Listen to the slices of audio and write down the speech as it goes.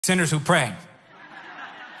Sinners who pray.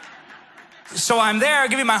 So I'm there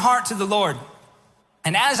giving my heart to the Lord.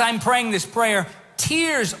 And as I'm praying this prayer,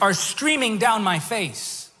 tears are streaming down my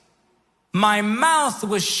face. My mouth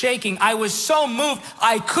was shaking. I was so moved,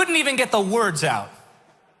 I couldn't even get the words out.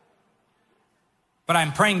 But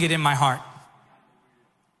I'm praying it in my heart.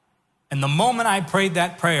 And the moment I prayed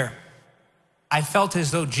that prayer, I felt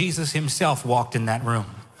as though Jesus himself walked in that room.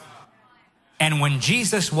 And when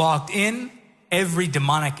Jesus walked in, every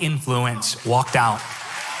demonic influence walked out.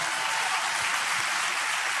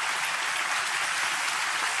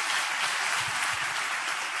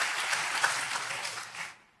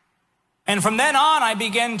 And from then on, I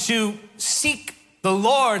began to seek the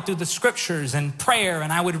Lord through the scriptures and prayer,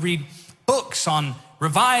 and I would read books on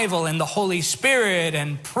revival and the Holy Spirit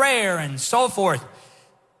and prayer and so forth.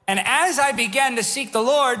 And as I began to seek the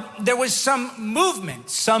Lord, there was some movement,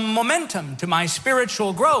 some momentum to my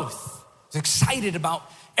spiritual growth. I was excited about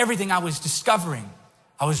everything I was discovering.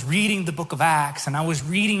 I was reading the book of Acts, and I was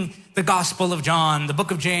reading the Gospel of John, the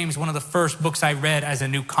book of James, one of the first books I read as a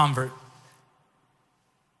new convert.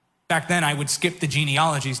 Back then, I would skip the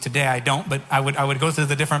genealogies. Today, I don't, but I would go through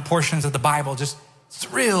the different portions of the Bible, just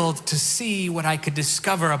thrilled to see what I could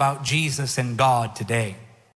discover about Jesus and God today.